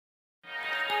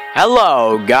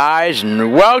Hello, guys,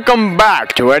 and welcome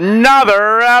back to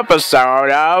another episode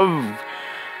of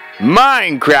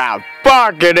Minecraft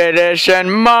Pocket Edition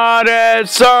Modded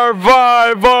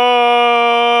Survival!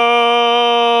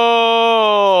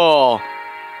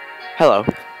 Hello.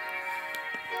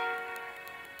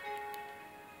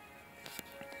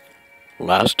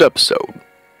 Last episode.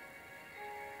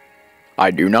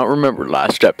 I do not remember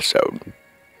last episode.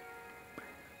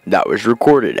 That was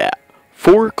recorded at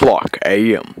 4 o'clock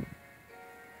a.m.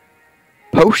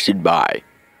 Posted by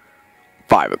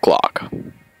 5 o'clock.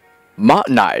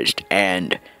 Monetized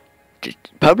and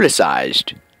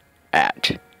publicized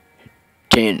at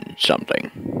 10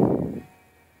 something.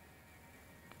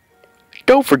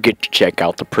 Don't forget to check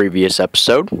out the previous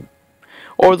episode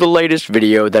or the latest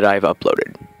video that I've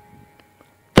uploaded.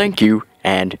 Thank you,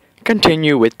 and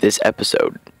continue with this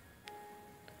episode.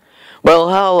 Well,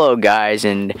 hello guys,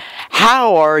 and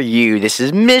how are you? This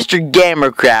is Mr.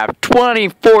 Gamercraft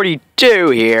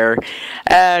 2042 here,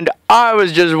 and I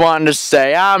was just wanting to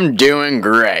say I'm doing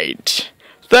great.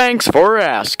 Thanks for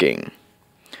asking.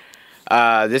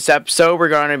 This episode we're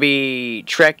going to be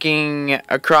trekking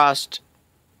across,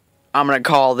 I'm going to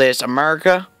call this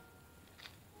America.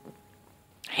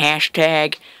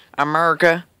 Hashtag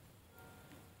America.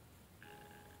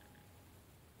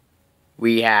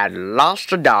 We had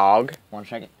lost a dog. 1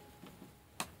 second.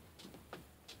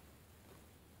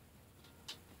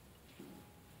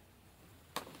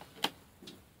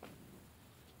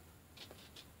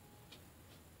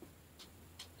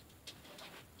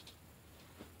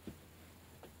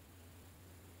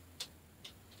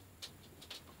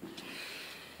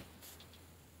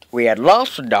 We had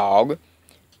lost a dog.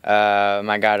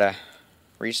 I gotta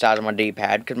resize my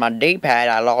D-pad because my D-pad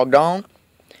I logged on.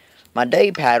 My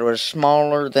D-pad was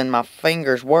smaller than my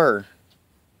fingers were.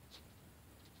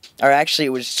 Or actually,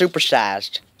 it was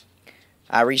supersized.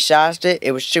 I resized it,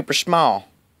 it was super small.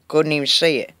 Couldn't even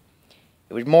see it.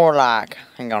 It was more like,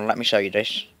 hang on, let me show you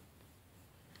this.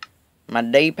 My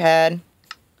D-pad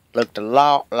looked a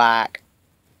lot like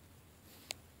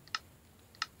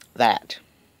that.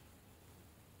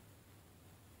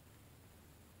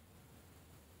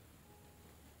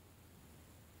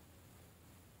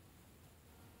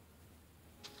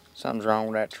 Something's wrong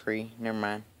with that tree. Never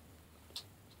mind.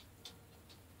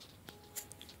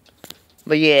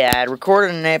 But yeah, I had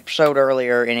recorded an episode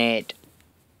earlier in it.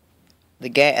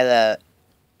 The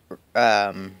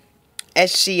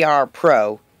SCR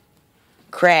Pro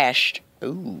crashed.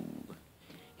 Ooh.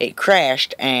 It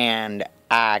crashed and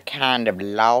I kind of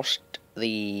lost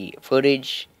the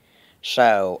footage.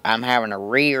 So I'm having to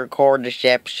re-record this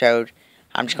episode.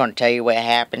 I'm just going to tell you what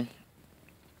happened.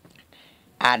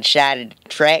 I decided to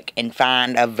trek and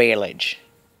find a village.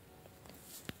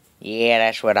 Yeah,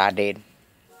 that's what I did.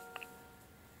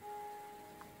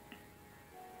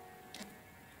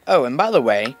 Oh, and by the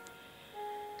way,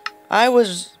 I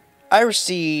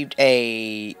received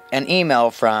an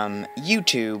email from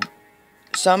YouTube.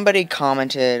 Somebody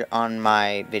commented on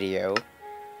my video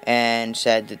and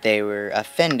said that they were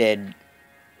offended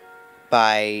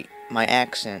by my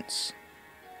accents.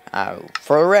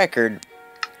 For the record,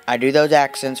 I do those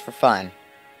accents for fun.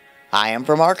 I am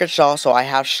from Arkansas, so I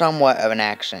have somewhat of an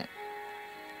accent.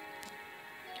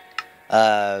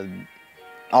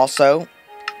 Also,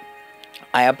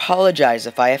 I apologize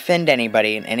if I offend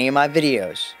anybody in any of my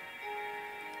videos.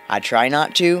 I try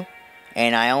not to,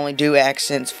 and I only do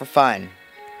accents for fun.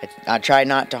 I try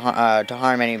not to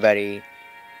harm anybody,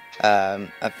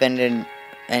 offended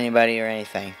anybody or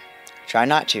anything. Try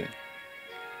not to.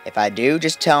 If I do,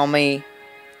 just tell me,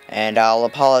 and I'll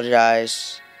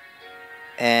apologize.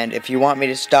 And if you want me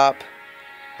to stop,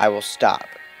 I will stop.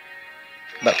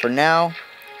 But for now,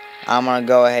 I'm going to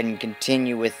go ahead and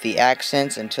continue with the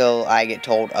accents until I get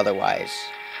told otherwise.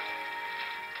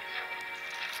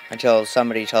 Until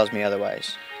somebody tells me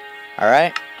otherwise.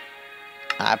 Alright?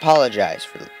 I apologize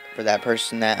for that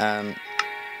person that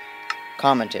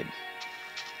commented.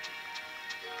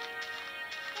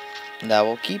 And I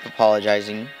will keep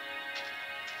apologizing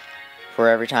for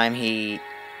every time he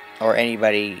or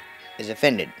anybody is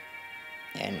offended.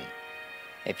 And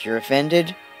if you're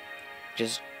offended,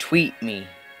 just tweet me.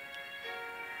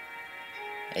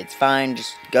 It's fine,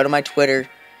 just go to my Twitter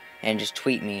and just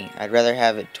tweet me. I'd rather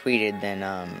have it tweeted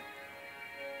than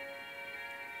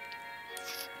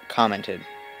commented.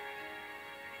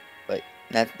 But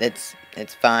it's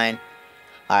fine.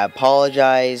 I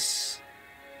apologize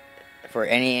for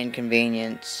any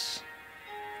inconvenience.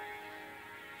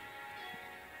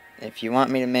 If you want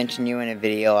me to mention you in a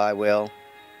video, I will.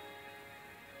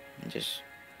 Just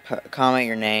comment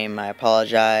your name. I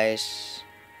apologize.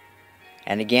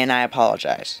 And again, I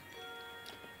apologize.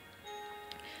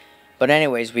 But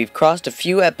anyways, we've crossed a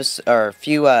few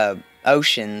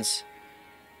oceans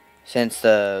since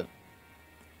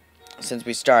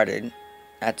we started.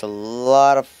 That's a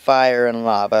lot of fire and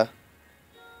lava.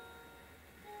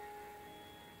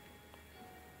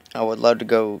 I would love to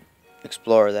go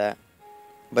explore that,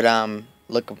 but I'm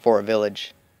looking for a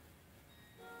village.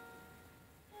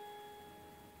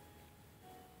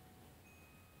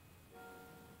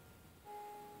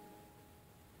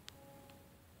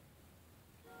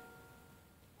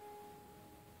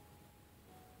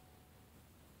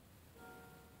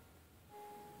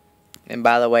 And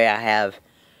by the way, I have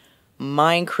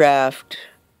Minecraft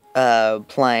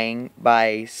playing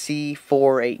by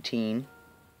S1E8.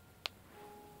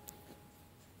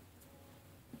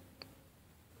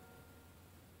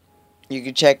 You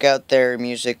can check out their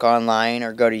music online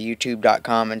or go to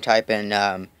youtube.com and type in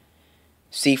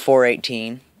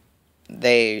S1E8.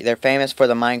 They're famous for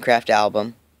the Minecraft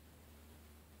album.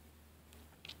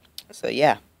 So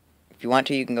yeah, if you want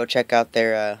to, you can go check out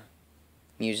their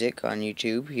music on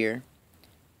YouTube here.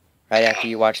 Right after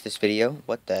you watch this video.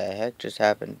 What the heck just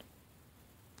happened?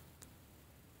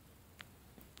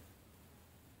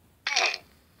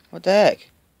 What the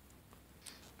heck?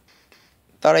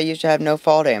 Thought I used to have no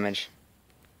fall damage.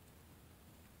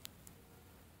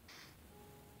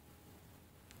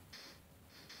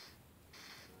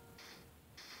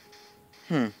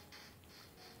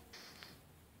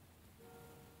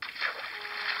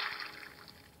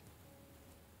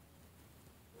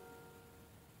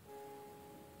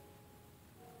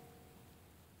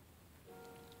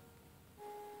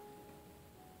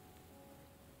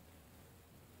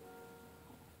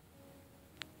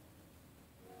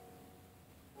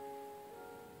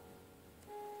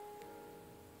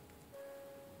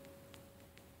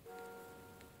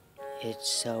 It's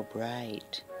so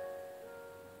bright.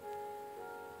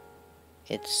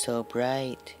 It's so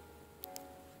bright.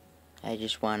 I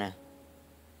just wanna...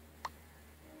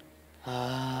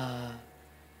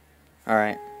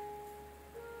 Alright.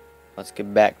 Let's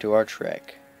get back to our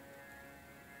trek.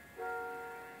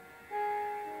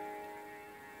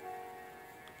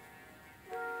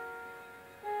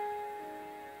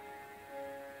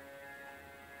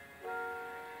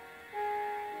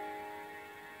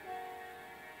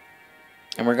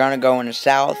 And we're gonna go in a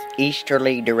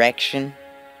southeasterly direction.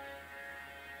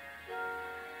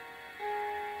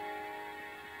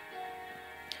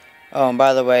 Oh, and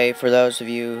by the way, for those of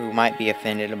you who might be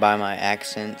offended by my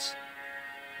accents,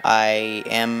 I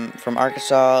am from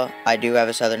Arkansas. I do have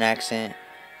a southern accent.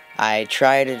 I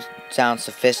try to sound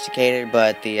sophisticated,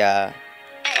 but the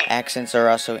accents are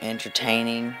also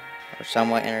entertaining, or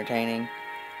somewhat entertaining.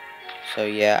 So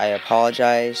yeah, I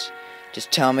apologize.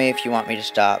 Just tell me if you want me to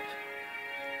stop.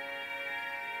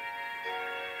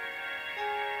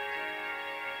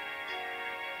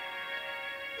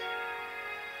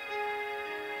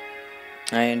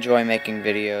 I enjoy making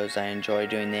videos, I enjoy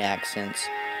doing the accents,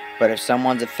 but if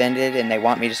someone's offended and they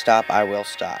want me to stop, I will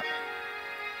stop.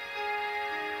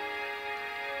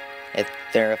 If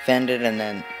they're offended and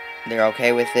then they're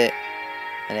okay with it,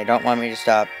 and they don't want me to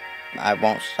stop, I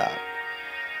won't stop.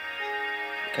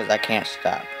 Because I can't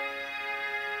stop.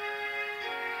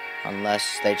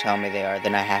 Unless they tell me they are,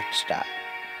 then I have to stop.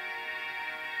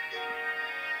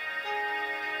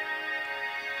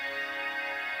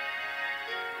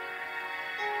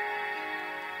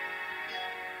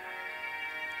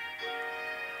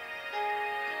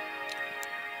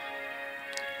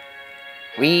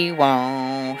 We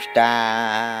won't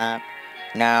stop.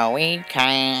 No, we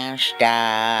can't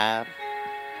stop.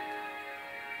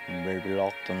 Baby,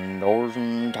 lock them doors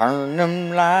and turn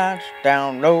them lights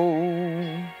down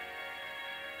low.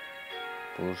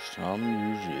 Put some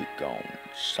music on,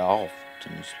 soft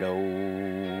and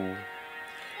slow.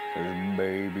 'Cause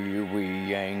baby,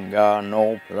 we ain't got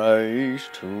no place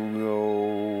to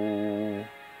go.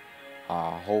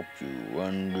 I hope you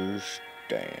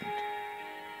understand.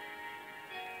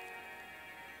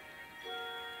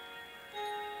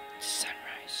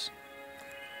 Sunrise.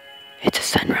 It's a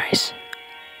sunrise.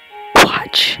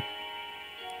 Watch.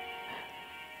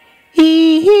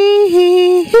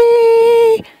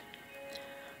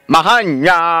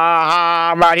 Mahanya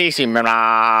Marisimra.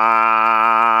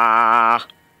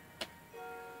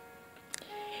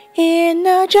 In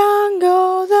the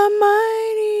jungle, the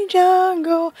mighty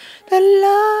jungle, the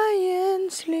lion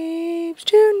sleeps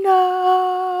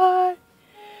tonight.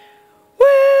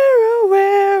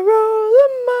 Where, oh, the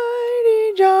mighty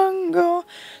jungle,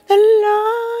 the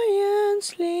lion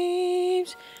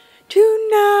sleeps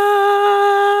tonight.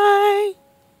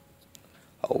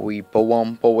 A weepa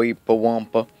wampa, weepa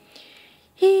wampa.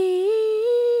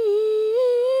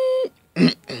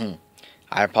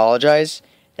 I apologize.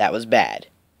 That was bad.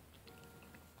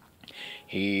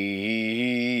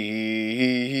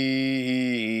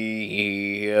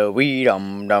 We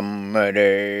dum dum a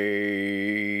day.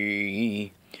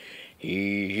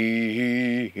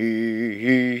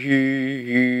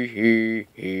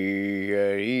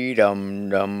 Dum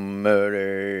dum a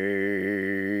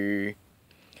day.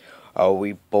 A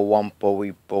weepa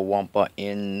wampa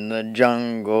in the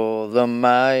jungle, the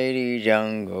mighty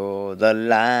jungle, the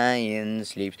lion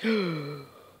sleeps. Do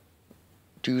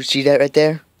you see that right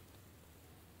there?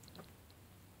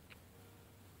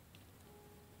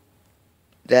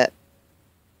 That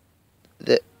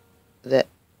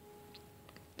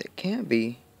can't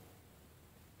be.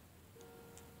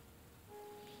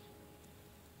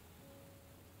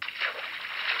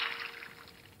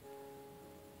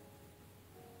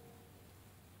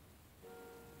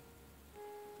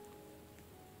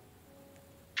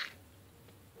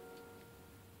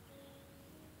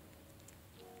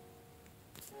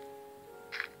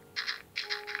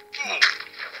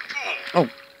 Oh.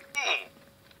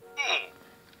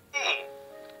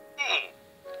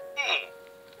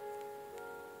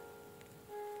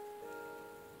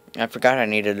 I forgot I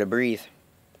needed to breathe.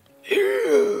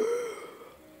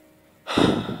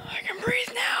 I can breathe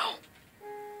now.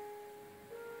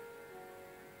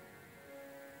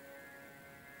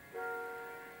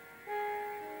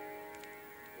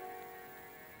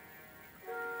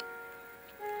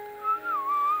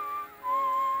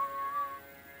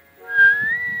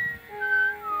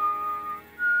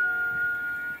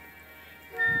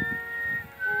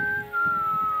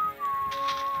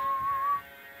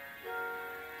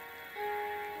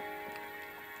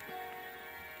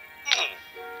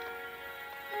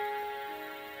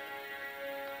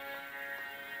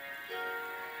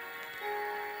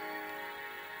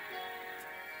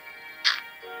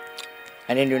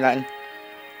 I didn't do nothing.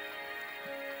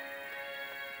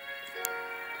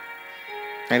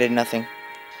 I did nothing.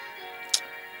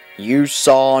 You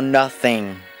saw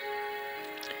nothing.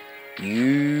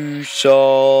 You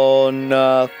saw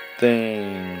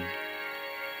nothing.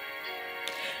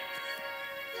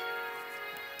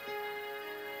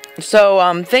 So,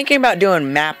 I'm thinking about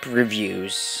doing map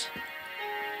reviews.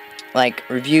 Like,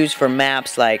 reviews for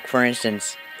maps, like, for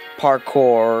instance,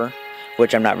 parkour,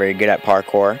 which I'm not very good at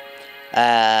parkour.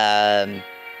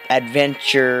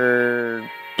 Adventure,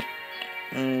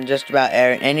 just about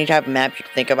any type of map you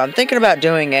can think of. I'm thinking about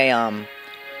doing a,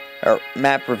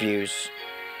 map reviews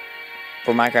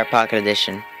for Minecraft Pocket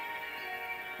Edition.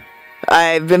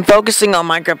 I've been focusing on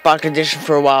Minecraft Pocket Edition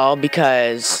for a while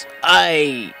because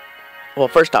well,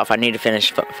 first off, I need to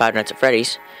finish Five Nights at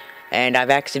Freddy's. And I've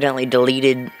accidentally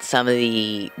deleted some of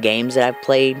the games that I've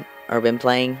played or been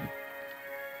playing.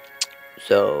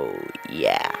 So,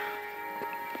 yeah.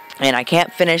 And I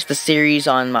can't finish the series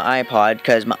on my iPod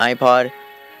because my iPod,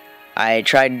 I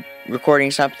tried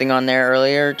recording something on there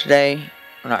earlier today.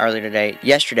 Not earlier today,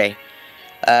 yesterday.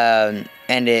 And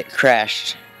it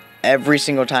crashed. Every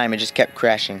single time, it just kept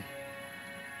crashing.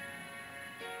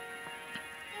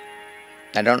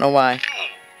 I don't know why.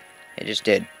 It just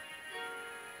did.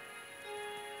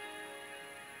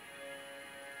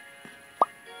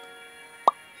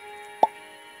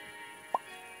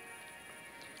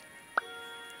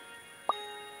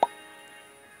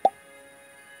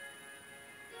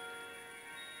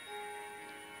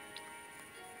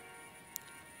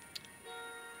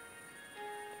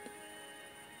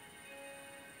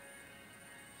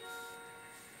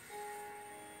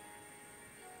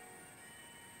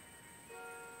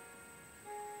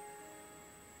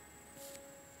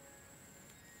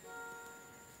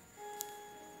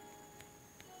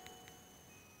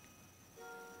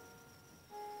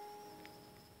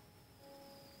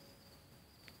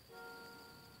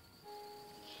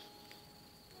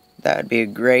 That would be a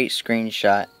great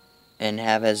screenshot and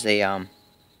have as a, hang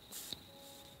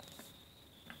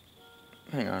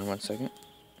on one second.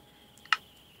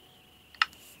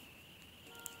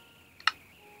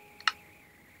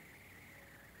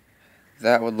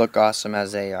 That would look awesome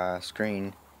as a,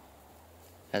 screen,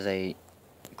 as a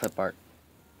clip art.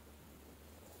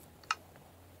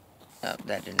 Oh,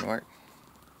 that didn't work.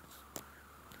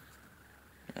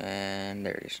 And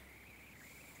there it is.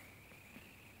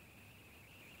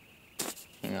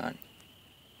 Hang on.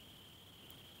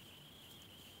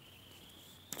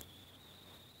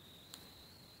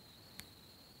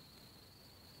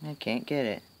 I can't get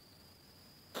it.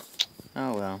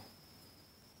 Oh well.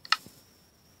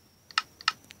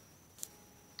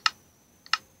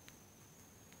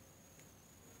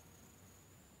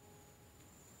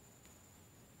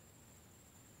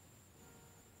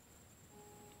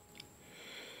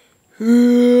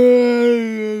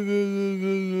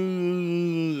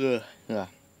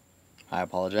 I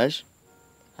apologize.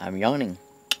 I'm yawning.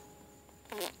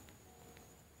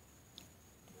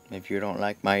 If you don't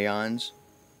like my yawns,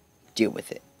 deal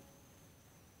with it.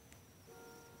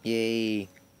 Yay.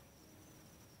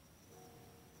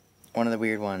 One of the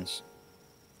weird ones.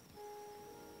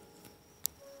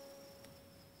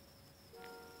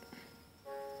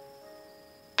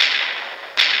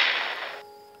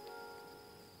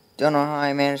 Don't know how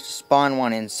I managed to spawn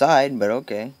one inside, but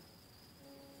okay.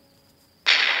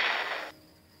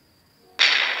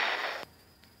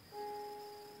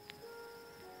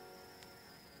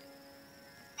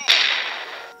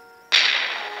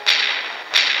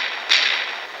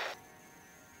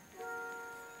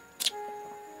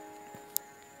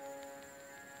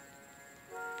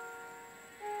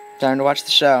 Time to watch the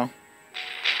show.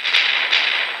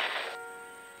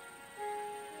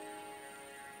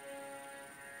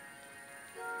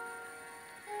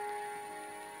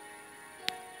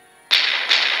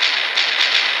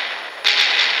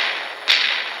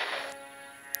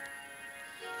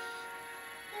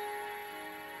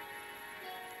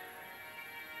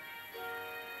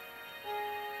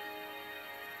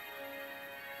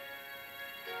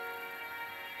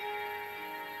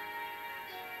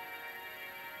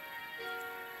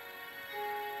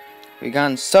 We've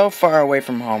gone so far away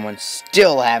from home and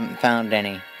still haven't found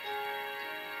any.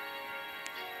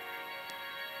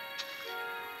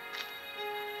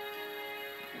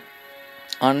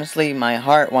 Honestly, my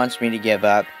heart wants me to give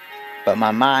up, but my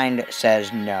mind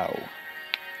says no.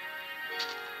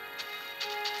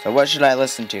 So what should I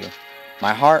listen to?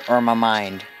 My heart or my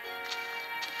mind?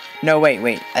 No,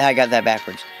 wait, I got that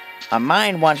backwards. My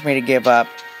mind wants me to give up,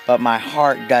 but my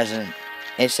heart doesn't.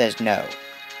 It says no.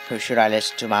 So should I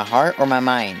listen to my heart or my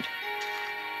mind?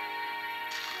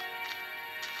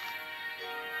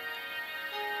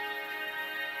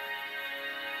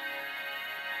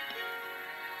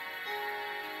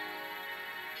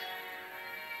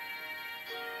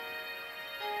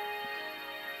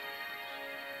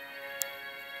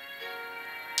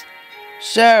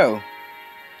 So,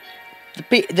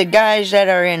 the guys that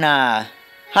are in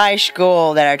high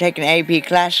school that are taking AP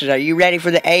classes, are you ready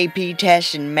for the AP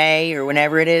test in May or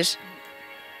whenever it is?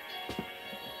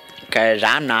 Because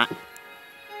I'm not.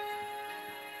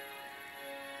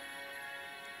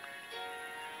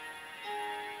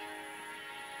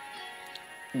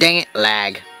 Dang it,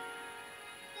 lag.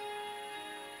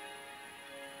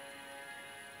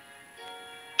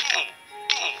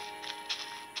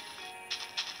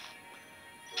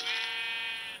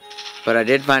 But I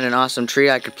did find an awesome tree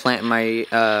I could plant in my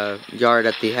yard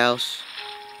at the house.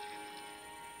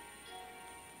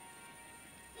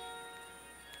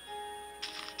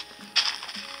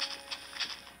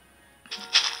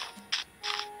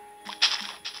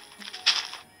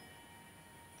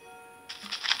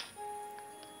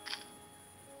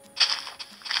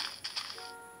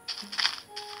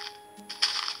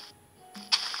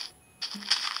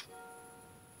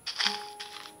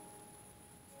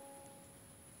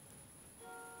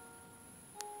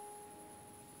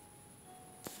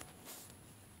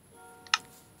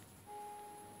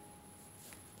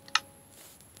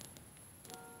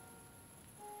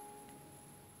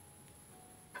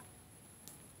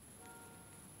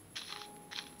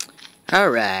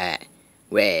 Alright,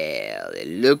 well, it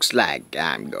looks like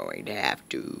I'm going to have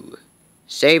to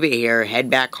save it here, head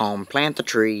back home, plant the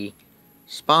tree,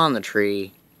 spawn the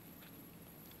tree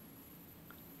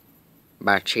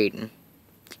by cheating.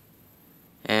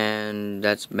 And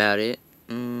that's about it.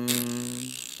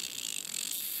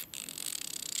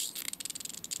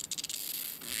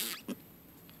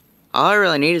 All I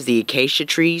really need is the acacia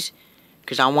trees,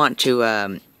 because I want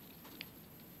to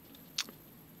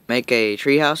make a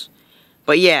treehouse.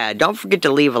 But yeah, don't forget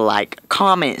to leave a like,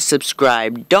 comment,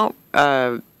 subscribe. Don't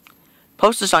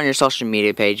post this on your social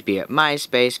media page, be it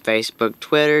MySpace, Facebook,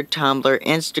 Twitter, Tumblr,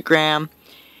 Instagram.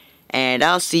 And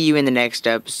I'll see you in the next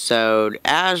episode.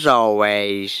 As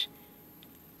always,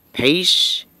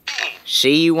 peace.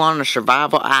 See you on a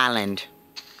survival island.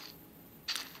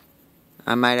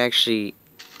 I might actually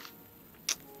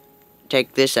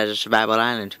take this as a survival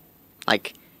island.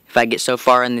 Like, if I get so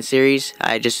far in the series,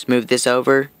 I just move this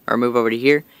over, or move over to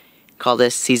here. Call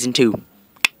this Season 2.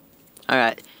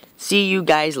 Alright, see you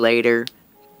guys later.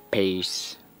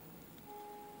 Peace.